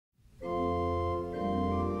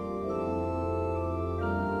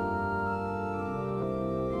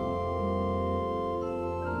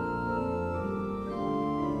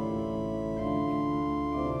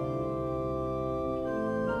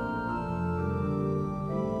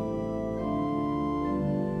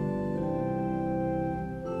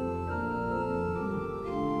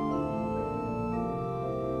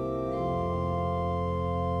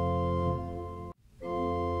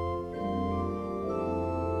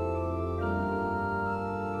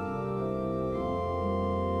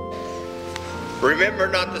Remember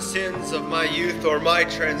not the sins of my youth or my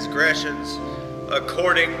transgressions.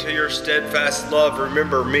 According to your steadfast love,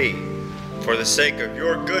 remember me, for the sake of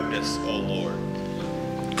your goodness, O Lord.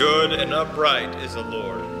 Good and upright is the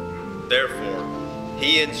Lord. Therefore,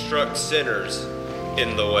 he instructs sinners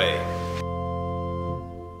in the way.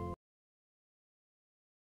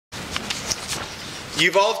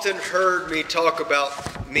 You've often heard me talk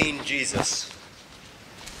about mean Jesus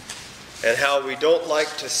and how we don't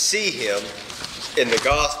like to see him in the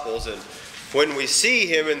Gospels. And when we see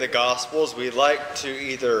him in the Gospels, we like to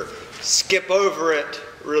either skip over it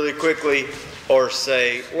really quickly or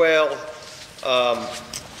say, well,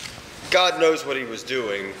 God knows what he was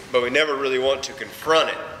doing, but we never really want to confront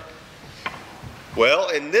it. Well,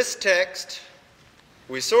 in this text,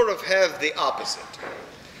 we sort of have the opposite.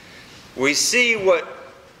 We see what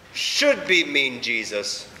should be mean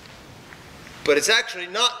Jesus, but it's actually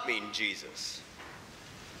not mean Jesus.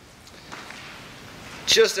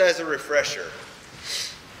 Just as a refresher.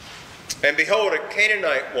 And behold, a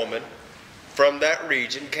Canaanite woman from that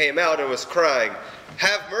region came out and was crying,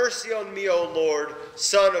 "Have mercy on me, O Lord,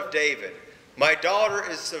 Son of David. My daughter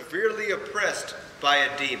is severely oppressed by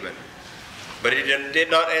a demon." But he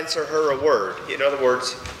did not answer her a word. In other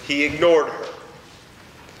words, he ignored her.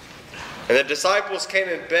 And the disciples came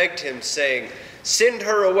and begged him, saying, "Send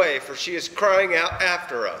her away, for she is crying out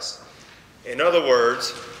after us." In other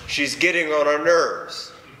words, she's getting on our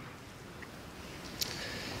nerves.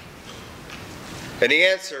 And he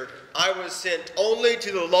answered, "I was sent only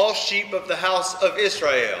to the lost sheep of the house of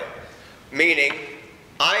Israel," meaning,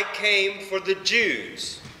 I came for the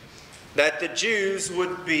Jews, that the Jews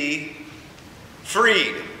would be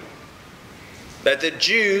freed, that the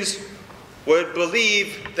Jews would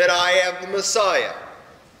believe that I am the Messiah.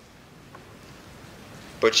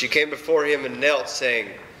 But she came before him and knelt,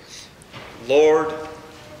 saying, "Lord,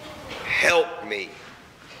 help me."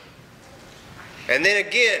 And then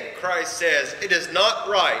again, Christ says, "It is not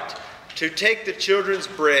right to take the children's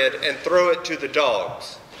bread and throw it to the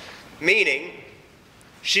dogs." Meaning,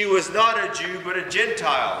 she was not a Jew, but a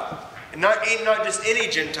Gentile. And not just any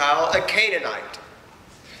Gentile, a Canaanite.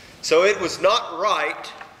 So it was not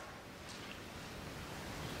right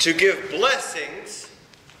to give blessings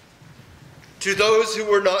to those who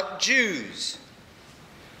were not Jews.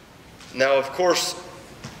 Now, of course,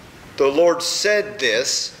 the Lord said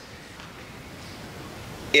this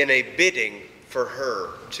in a bidding for her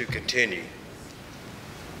to continue.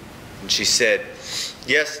 And she said,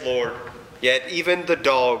 "Yes, Lord, yet even the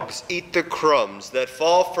dogs eat the crumbs that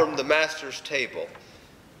fall from the master's table."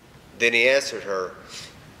 Then he answered her,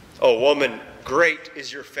 "O woman, great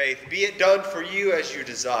is your faith. Be it done for you as you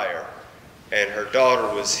desire." And her daughter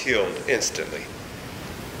was healed instantly.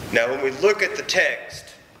 Now, when we look at the text,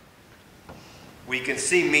 we can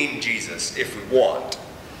see mean Jesus if we want.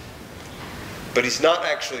 But he's not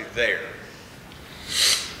actually there.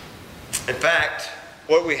 In fact,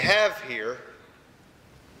 what we have here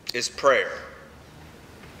is prayer.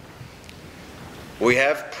 We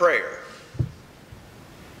have prayer.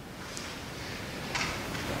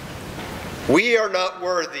 We are not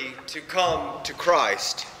worthy to come to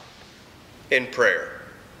Christ in prayer.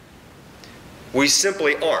 We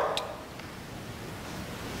simply aren't.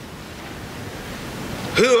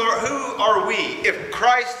 Who are we? If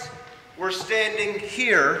Christ were standing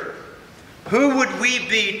here, who would we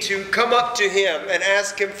be to come up to him and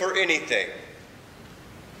ask him for anything?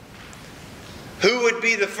 Who would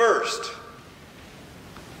be the first?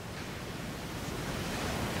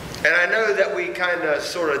 And I know that we kind of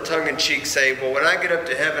sort of tongue-in-cheek say, well, when I get up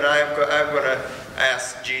to heaven, I'm going to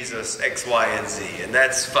ask Jesus X, Y, and Z, and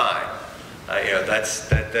that's fine.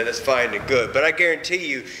 That's fine and good. But I guarantee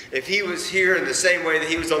you, if he was here in the same way that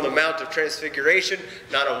he was on the Mount of Transfiguration,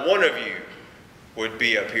 not a one of you would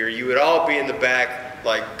be up here. You would all be in the back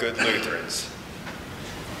like good Lutherans.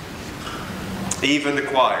 Even the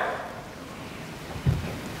choir.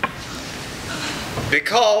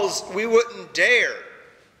 Because we wouldn't dare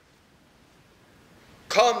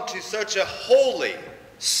come to such a holy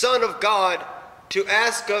Son of God to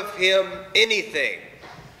ask of him anything.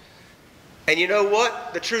 And you know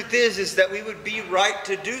what? The truth is that we would be right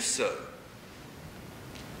to do so.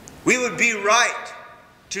 We would be right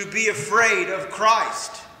to be afraid of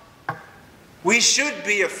Christ. We should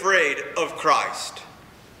be afraid of Christ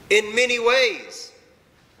in many ways.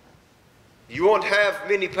 You won't have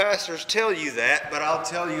many pastors tell you that, but I'll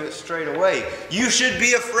tell you it straight away. You should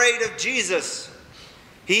be afraid of Jesus.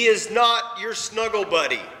 He is not your snuggle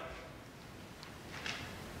buddy.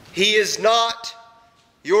 He is not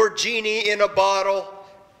your genie in a bottle.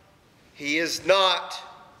 He is not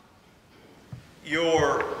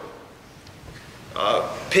your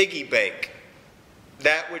piggy bank,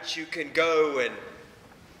 that which you can go and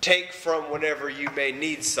take from whenever you may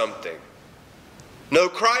need something. No,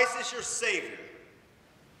 Christ is your Savior,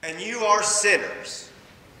 and you are sinners.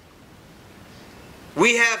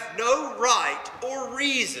 We have no right or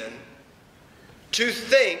reason to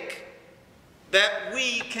think that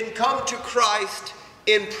we can come to Christ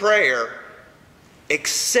in prayer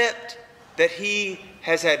except that He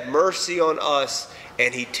has had mercy on us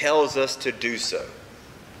and He tells us to do so.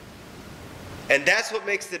 And that's what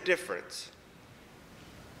makes the difference.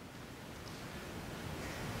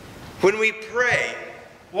 When we pray,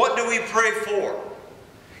 what do we pray for?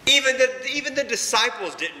 Even the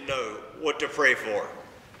disciples didn't know what to pray for.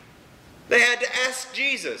 They had to ask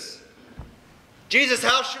Jesus, Jesus,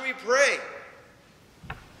 how should we pray?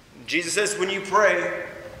 Jesus says, when you pray,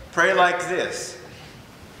 pray like this.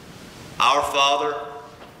 Our Father,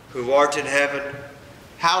 who art in heaven,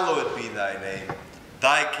 hallowed be thy name.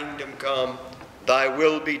 Thy kingdom come, thy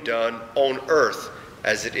will be done on earth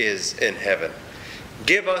as it is in heaven.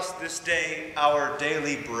 Give us this day our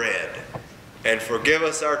daily bread, and forgive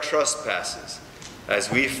us our trespasses,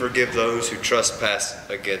 as we forgive those who trespass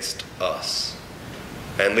against us.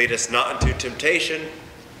 And lead us not into temptation,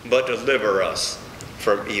 but deliver us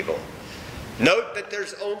from evil. Note that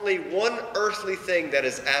there's only one earthly thing that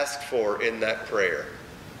is asked for in that prayer.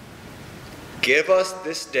 Give us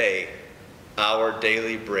this day our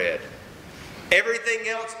daily bread. Everything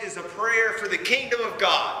else is a prayer for the kingdom of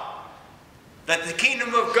God. That the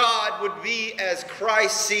kingdom of God would be as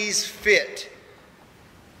Christ sees fit.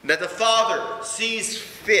 That the Father sees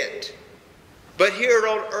fit. But here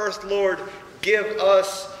on earth, Lord, give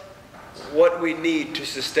us what we need to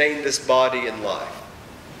sustain this body and life.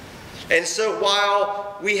 And so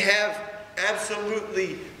while we have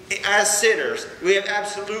absolutely, as sinners, we have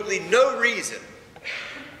absolutely no reason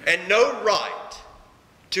and no right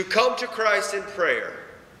to come to Christ in prayer,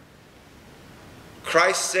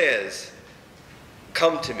 Christ says,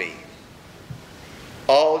 come to me,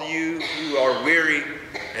 all you who are weary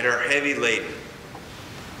and are heavy laden.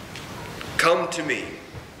 Come to me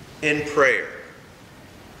in prayer.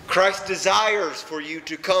 Christ desires for you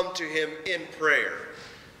to come to Him in prayer.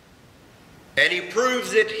 And He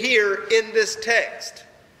proves it here in this text.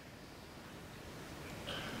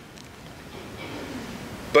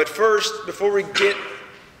 But first, before we get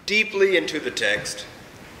deeply into the text,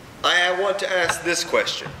 I want to ask this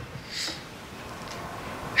question.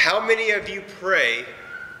 How many of you pray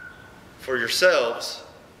for yourselves,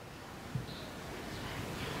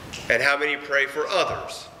 and how many pray for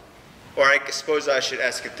others? Or I suppose I should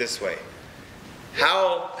ask it this way.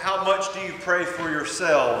 How much do you pray for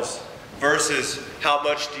yourselves versus how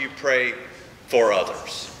much do you pray for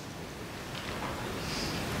others?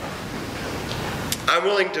 I'm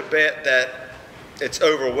willing to bet that it's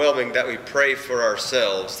overwhelming that we pray for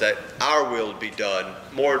ourselves, that our will be done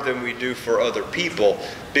more than we do for other people,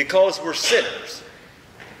 because we're sinners.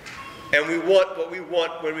 And we want what we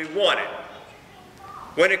want when we want it.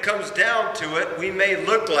 When it comes down to it, we may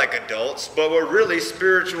look like adults, but we're really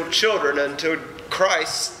spiritual children until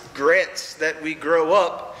Christ grants that we grow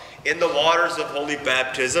up in the waters of holy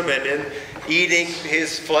baptism and in eating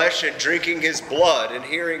His flesh and drinking His blood and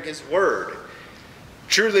hearing His word.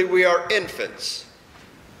 Truly, we are infants,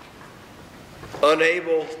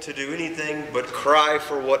 unable to do anything but cry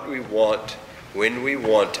for what we want when we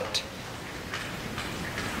want it.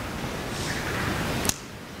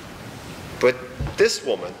 But this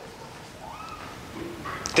woman,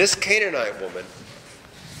 this Canaanite woman,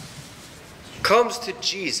 comes to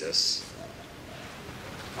Jesus,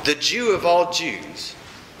 the Jew of all Jews,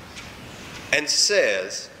 and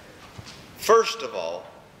says, first of all,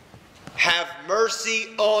 have mercy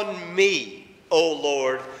on me, O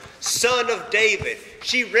Lord, Son of David.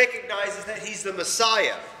 She recognizes that He's the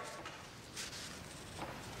Messiah.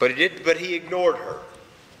 But he ignored her.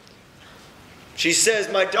 She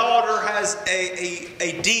says, my daughter has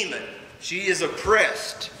a demon. She is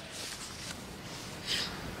oppressed.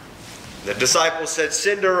 The disciples said,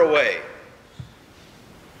 send her away.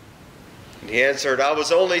 And He answered, I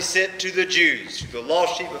was only sent to the Jews, the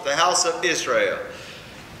lost sheep of the house of Israel.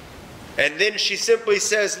 And then she simply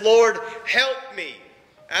says, Lord, help me.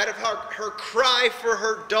 Out of her cry for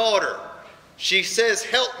her daughter, she says,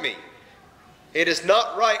 help me. It is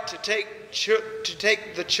not right to take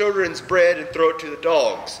the children's bread and throw it to the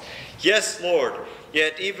dogs. Yes, Lord,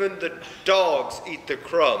 yet even the dogs eat the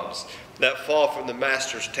crumbs that fall from the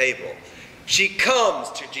master's table. She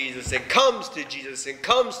comes to Jesus and comes to Jesus and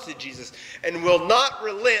comes to Jesus and will not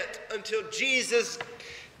relent until Jesus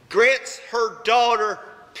grants her daughter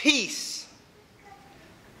peace.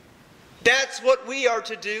 That's what we are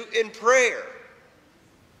to do in prayer.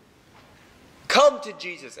 Come to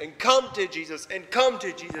Jesus and come to Jesus and come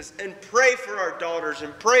to Jesus and pray for our daughters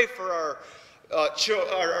and pray for our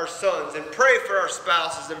sons and pray for our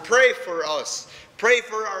spouses and pray for us. Pray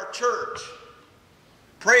for our church.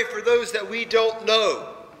 Pray for those that we don't know.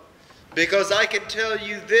 Because I can tell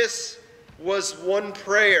you this was one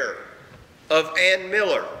prayer of Ann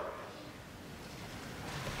Miller,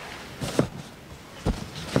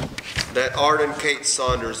 that Art and Kate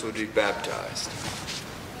Saunders would be baptized.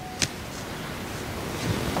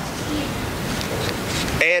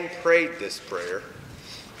 Ann prayed this prayer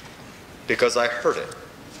because I heard it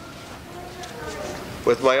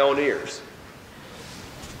with my own ears.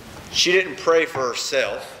 She didn't pray for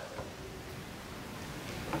herself.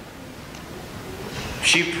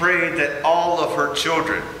 She prayed that all of her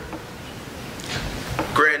children,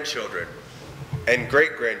 grandchildren, and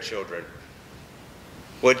great-grandchildren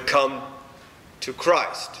would come to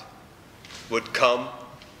Christ, would come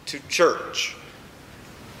to church.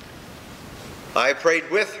 I prayed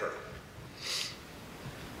with her.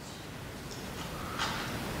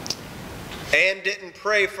 Anne didn't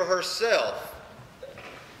pray for herself,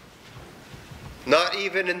 not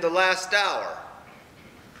even in the last hour,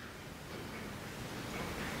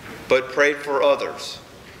 but prayed for others.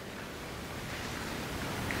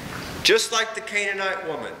 Just like the Canaanite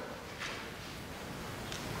woman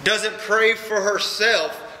doesn't pray for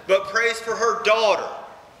herself, but prays for her daughter.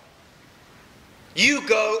 You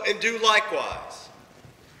go and do likewise.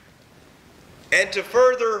 And to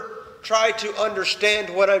further try to understand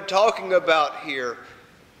what I'm talking about here,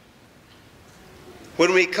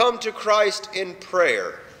 when we come to Christ in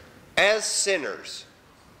prayer as sinners,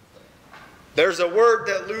 there's a word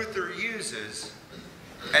that Luther uses,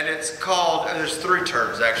 and it's called, and there's three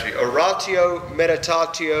terms actually, oratio,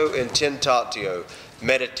 meditatio, and tentatio.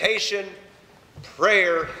 Meditation,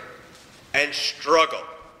 prayer, and struggle.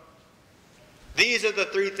 These are the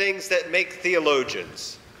three things that make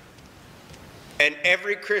theologians. And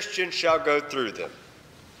every Christian shall go through them.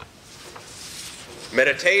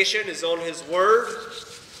 Meditation is on His Word.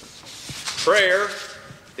 Prayer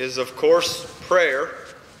is, of course, prayer.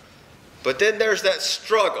 But then there's that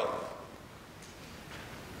struggle.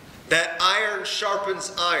 That iron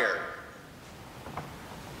sharpens iron.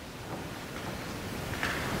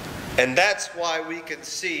 And that's why we can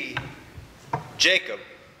see Jacob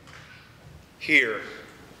here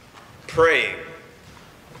praying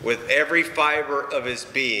with every fiber of his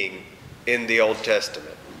being in the Old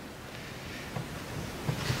Testament.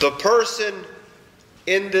 The person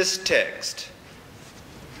in this text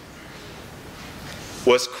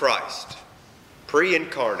was Christ,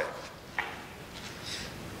 pre-incarnate.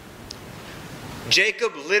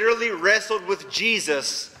 Jacob literally wrestled with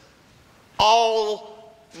Jesus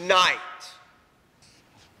all night.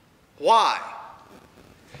 Why?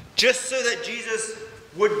 Just so that Jesus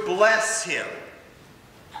would bless him.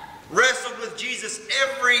 Wrestled with Jesus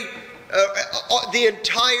the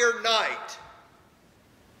entire night.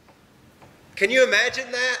 Can you imagine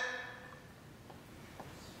that?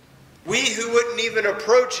 We who wouldn't even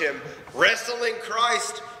approach him, wrestling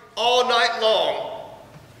Christ all night long.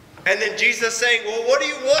 And then Jesus saying, well, what do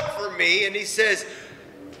you want from me? And he says,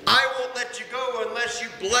 I won't let you go unless you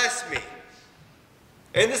bless me.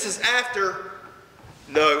 And this is after,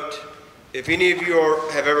 note, if any of you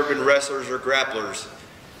have ever been wrestlers or grapplers,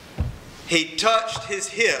 he touched his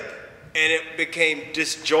hip and it became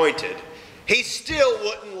disjointed. He still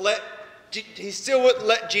wouldn't let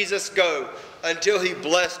Jesus go until he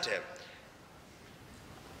blessed him.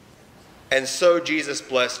 And so Jesus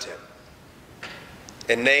blessed him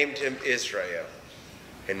and named him Israel.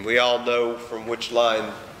 And we all know from which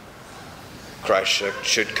line Christ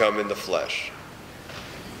should come in the flesh.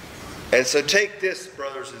 And so take this,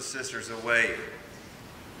 brothers and sisters, away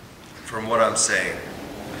from what I'm saying.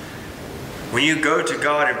 When you go to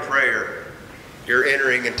God in prayer, you're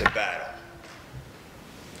entering into battle.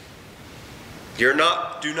 Do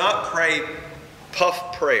not pray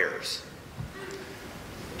puff prayers.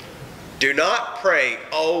 Do not pray,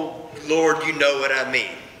 oh Lord, you know what I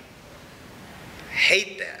mean.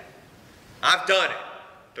 Hate that. I've done it.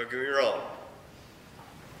 Don't get me wrong.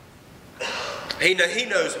 He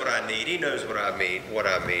knows what I need. He knows what I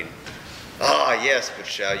mean. Ah, yes, but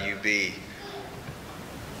shall you be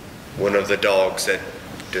one of the dogs that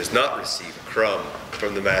does not receive a crumb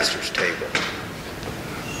from the master's table?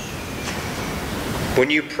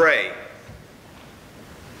 When you pray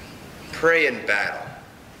in battle.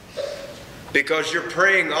 Because you're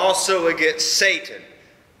praying also against Satan.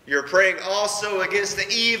 You're praying also against the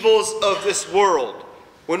evils of this world.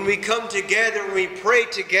 when we come together and we pray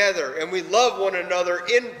together and we love one another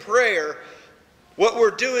in prayer, what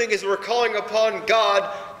we're doing is we're calling upon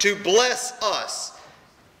God to bless us.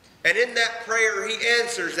 And in that prayer, he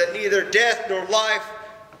answers that neither death nor life,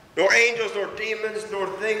 nor angels nor demons, nor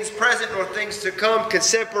things present nor things to come can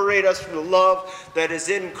separate us from the love that is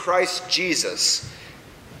in Christ Jesus.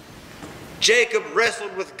 Jacob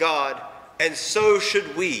wrestled with God, and so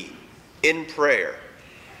should we in prayer.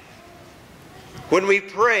 When we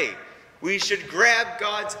pray, we should grab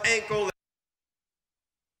God's ankle and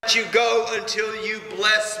let you go until you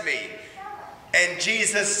bless me. And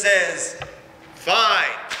Jesus says, fine,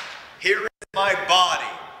 here is my body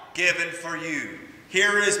given for you.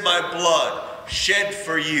 Here is my blood shed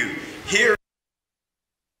for you. Here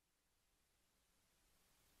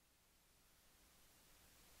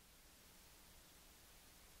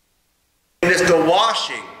is the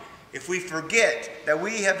washing. If we forget that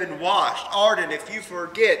we have been washed, Arden, if you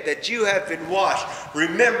forget that you have been washed,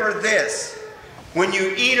 remember this. When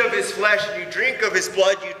you eat of his flesh and you drink of his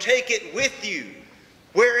blood, you take it with you.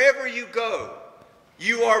 Wherever you go,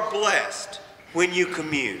 you are blessed when you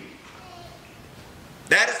commune.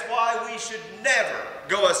 That is why we should never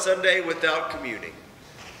go a Sunday without communing.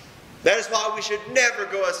 That is why we should never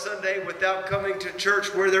go a Sunday without coming to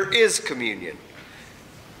church where there is communion.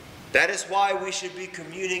 That is why we should be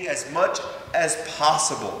communing as much as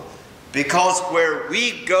possible. Because where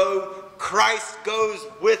we go, Christ goes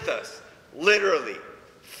with us. Literally,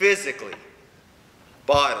 physically,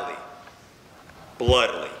 bodily,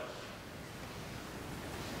 bloodily.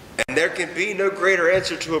 And there can be no greater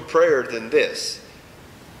answer to a prayer than this.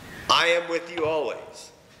 I am with you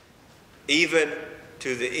always, even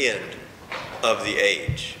to the end of the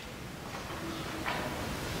age.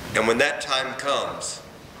 And when that time comes,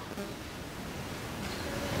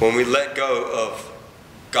 when we let go of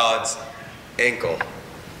God's ankle,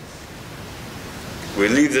 we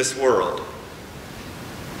leave this world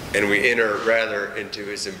and we enter rather into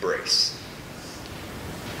his embrace.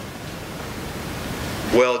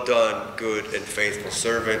 Well done, good and faithful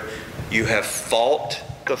servant. You have fought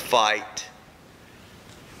the fight.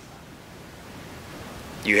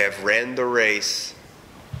 You have ran the race.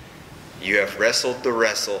 You have wrestled the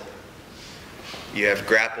wrestle. You have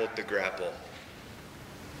grappled the grapple.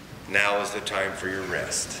 Now is the time for your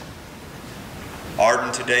rest.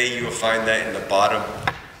 Arden, today you will find that in the bottom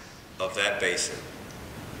of that basin.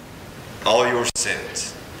 All your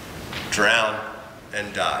sins, drown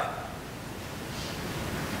and die.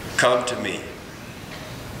 Come to me,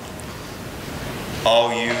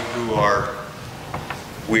 all you who are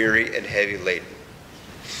weary and heavy laden,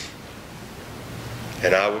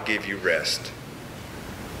 and I will give you rest.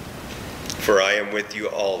 For I am with you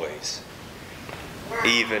always,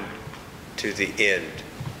 even to the end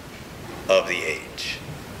of the age.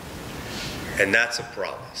 And that's a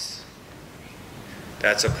promise.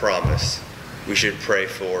 That's a promise we should pray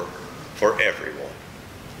for everyone.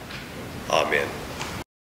 Amen.